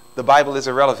 The Bible is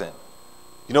irrelevant.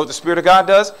 You know what the Spirit of God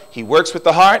does? He works with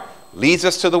the heart, leads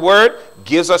us to the Word,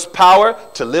 gives us power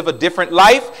to live a different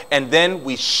life, and then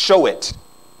we show it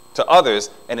to others,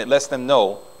 and it lets them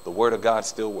know the Word of God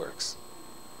still works.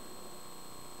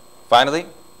 Finally,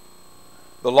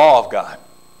 the law of God.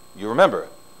 You remember,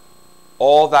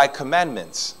 all thy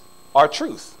commandments are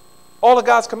truth. All of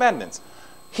God's commandments.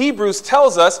 Hebrews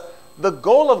tells us the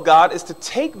goal of God is to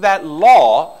take that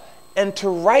law and to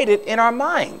write it in our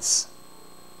minds.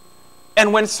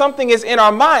 And when something is in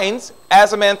our minds,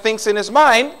 as a man thinks in his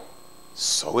mind,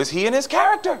 so is he in his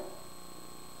character.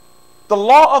 The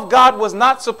law of God was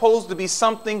not supposed to be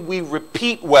something we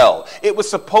repeat well. It was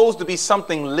supposed to be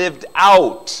something lived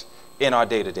out in our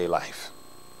day-to-day life.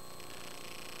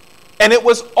 And it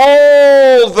was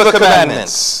all the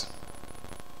commandments.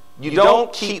 You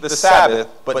don't keep the Sabbath,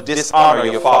 but dishonor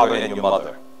your father and your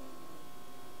mother.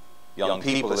 Young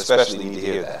people especially need to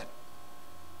hear that.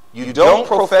 You don't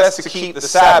profess to keep the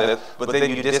Sabbath, but then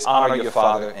you dishonor your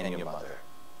father and your mother.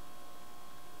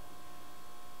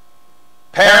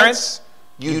 Parents,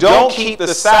 you don't keep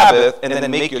the Sabbath and then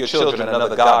make your children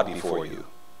another god before you.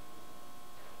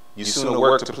 You sooner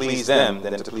work to please them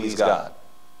than to please God.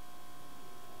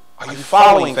 Are you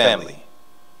following, family?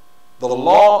 The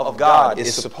law of God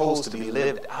is supposed to be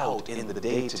lived out in the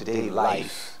day-to-day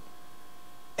life.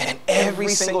 And every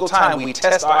single time we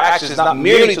test our actions, not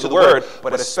merely to the Word,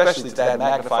 but especially to that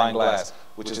magnifying glass,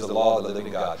 which is the law of the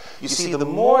living God. You see, the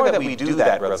more that we do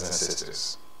that, brothers and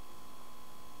sisters,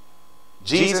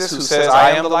 Jesus, who says,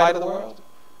 I am the light of the world,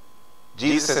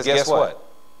 Jesus says, guess what?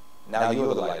 Now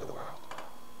you're the light of the world.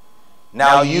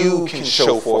 Now you can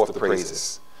show forth the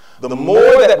praises. The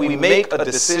more that we make a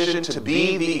decision to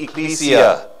be the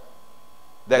ecclesia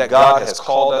that God has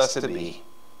called us to be,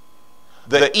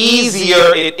 the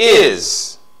easier it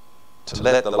is to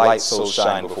let the light so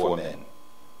shine before men,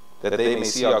 that they may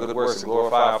see our good works and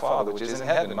glorify our Father which is in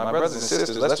heaven. My brothers and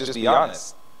sisters, let's just be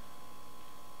honest.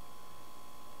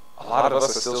 A lot of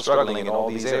us are still struggling in all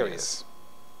these areas.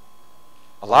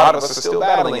 A lot of us are still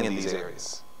battling in these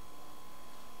areas.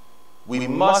 We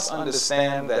must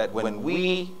understand that when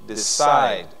we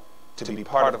decide to be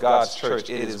part of God's church,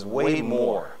 it is way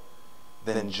more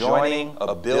than joining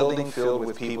a building filled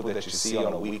with people that you see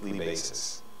on a weekly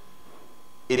basis.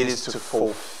 It is to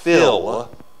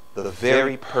fulfill the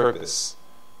very purpose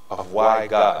of why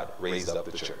God raised up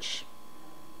the church.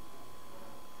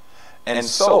 And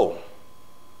so,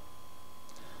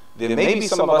 there may be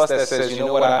some of us that says, you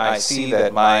know what, I see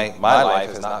that my life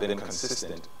has not been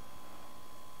consistent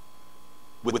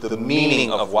with the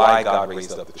meaning of why God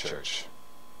raised up the church.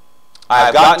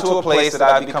 I've gotten to a place that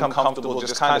I've become comfortable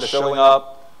just kind of showing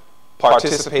up,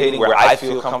 participating where I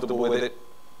feel comfortable with it.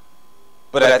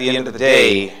 But at the end of the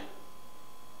day,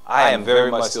 I am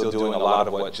very much still doing a lot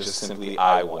of what just simply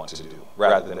I want to do,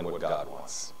 rather than what God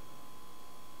wants.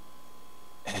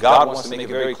 And God wants to make it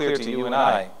very clear to you and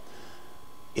I,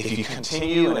 if you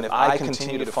continue and if I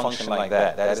continue to function like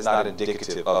that, that is not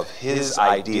indicative of His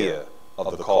idea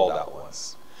of the called out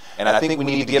ones. And I think we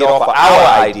need to get off of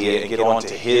our idea and get on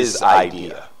to His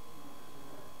idea.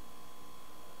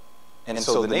 And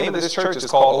so the name of this church is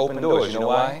called Open Doors. You know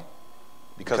why?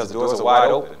 Because the doors are wide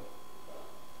open.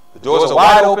 The doors are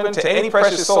wide open to any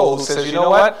precious soul who says, you know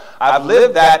what? I've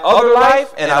lived that other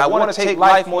life and I want to take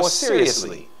life more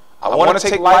seriously. I want to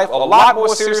take life a lot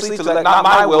more seriously to let not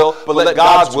my will, but let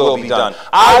God's will be done.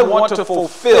 I want to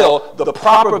fulfill the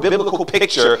proper biblical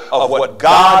picture of what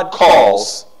God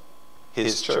calls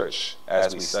His church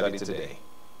as we study today.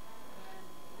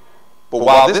 But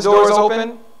while this door is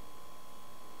open,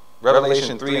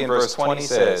 Revelation 3 and verse 20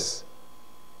 says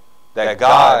that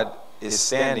God is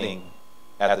standing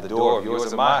at the door of yours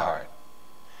and my heart.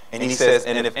 And He says,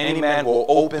 and if any man will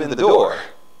open the door,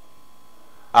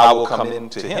 I will come in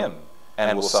to him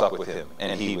and will sup with him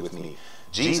and he with me.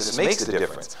 Jesus makes the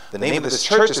difference. The name of this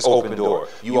church is Open Door.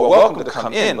 You are welcome to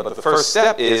come in, but the first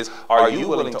step is, are you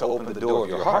willing to open the door of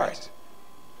your heart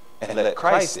and let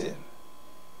Christ in?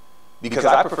 Because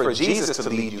I prefer Jesus to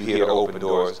lead you here to open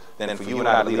doors than for you and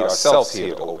I to lead ourselves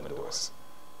here to open doors.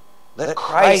 Let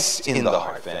Christ in the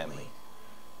heart, family.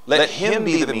 Let Him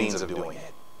be the means of doing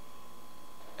it.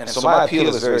 And so my appeal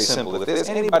is very simple. If there's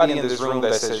anybody in this room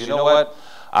that says, you know what,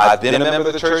 I've been a member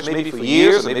of the church maybe for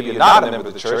years, or maybe you're not a member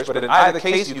of the church, but in either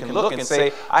case you can look and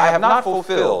say, I have not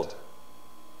fulfilled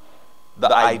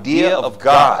the idea of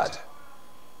God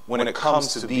when it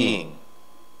comes to being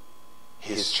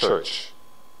His church,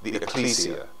 the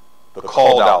ecclesia, the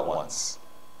called out ones.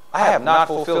 I have not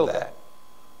fulfilled that.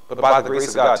 But by the grace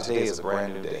of God, today is a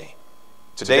brand new day.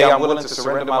 Today I'm willing to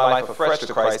surrender my life afresh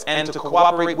to Christ and to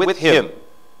cooperate with Him.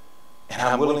 And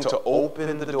I'm willing to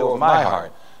open the door of my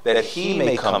heart that He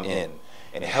may come in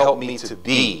and help me to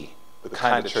be the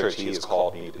kind of church He has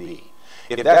called me to be.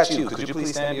 If that's you, could you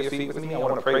please stand to your feet with me? I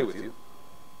want to pray with you.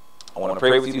 I want to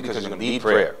pray with you because you're going to need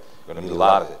prayer. You're going to need a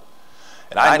lot of it.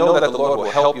 And I know that the Lord will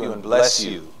help you and bless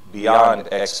you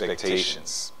beyond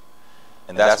expectations.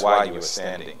 And that's why you are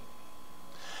standing.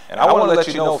 And I want to let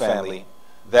you know, family,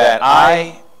 that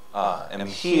I am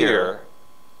here,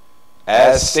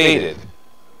 as stated,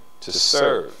 to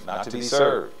serve, not to be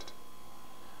served.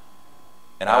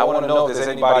 And I want to know if there's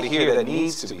anybody here that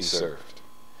needs to be served.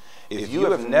 If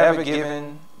you have never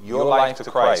given your life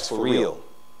to Christ for real,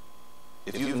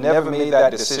 if you've never made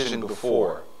that decision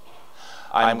before,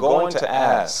 I'm going to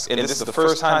ask, and this is the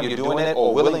first time you're doing it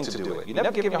or willing to do it. You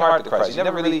never given your heart to Christ. You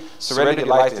never really surrendered your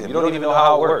life to Him. You don't even know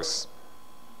how it works.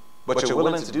 But you're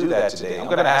willing to do that today. I'm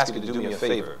going to ask you to do me a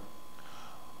favor.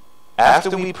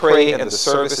 After we pray and the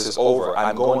service is over,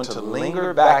 I'm going to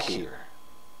linger back here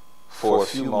for a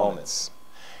few moments.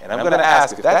 And I'm going to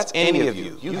ask, if that's any of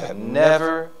you, you have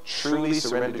never truly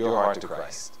surrendered your heart to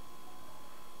Christ,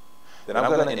 then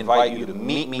I'm going to invite you to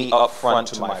meet me up front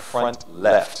to my front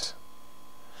left.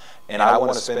 And I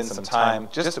want to spend some time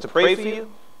just to pray for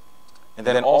you, and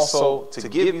then also to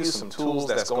give you some tools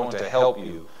that's going to help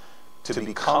you to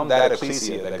become that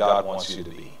ecclesia that God wants you to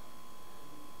be.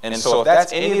 And so if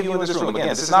that's any of you in this room, again,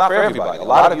 this is not for everybody. A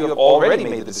lot of you have already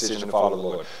made the decision to follow the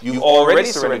Lord. You've already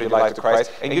surrendered your life to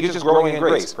Christ, and you're just growing in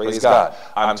grace. Praise God.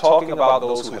 I'm talking about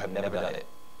those who have never done it.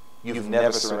 You've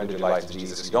never surrendered your life to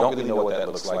Jesus. You don't really know what that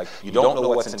looks like. You don't know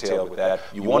what's entailed with that.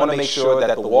 You want to make sure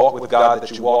that the walk with God that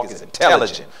you walk is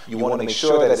intelligent. You want to make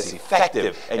sure that it's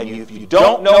effective. And if you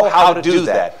don't know how to do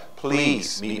that,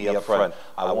 please meet me up front.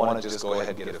 I want to just go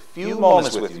ahead and get a few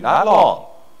moments with you. Not long.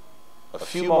 A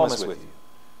few moments with you.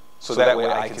 So that way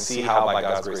I can see how, by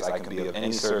God's grace, I can be of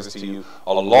any service to you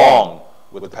along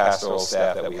with the pastoral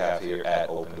staff that we have here at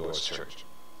Open Doors Church.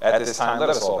 At this time, let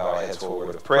us all bow our heads for a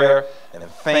word of prayer and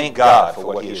thank God for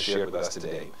what He has shared with us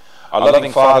today. Our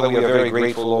loving Father, we are very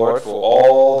grateful, Lord, for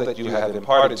all that you have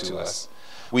imparted to us.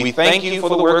 We thank you for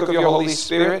the work of your Holy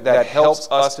Spirit that helps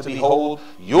us to behold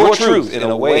your truth in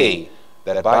a way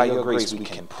that by your grace we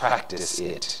can practice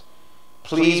it.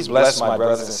 Please bless my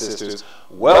brothers and sisters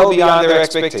well beyond their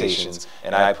expectations,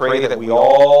 and I pray that we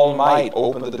all might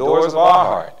open the doors of our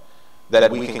heart,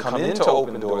 that we can come into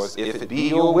Open Doors, if it be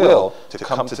your will, to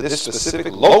come to this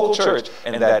specific local church,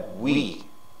 and that we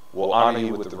will honor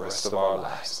you with the rest of our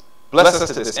lives. Bless us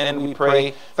to this end, we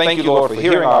pray. Thank you, Lord, for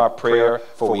hearing our prayer,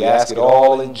 for we ask it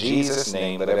all in Jesus'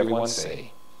 name. Let everyone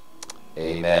say,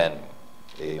 amen.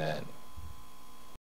 Amen.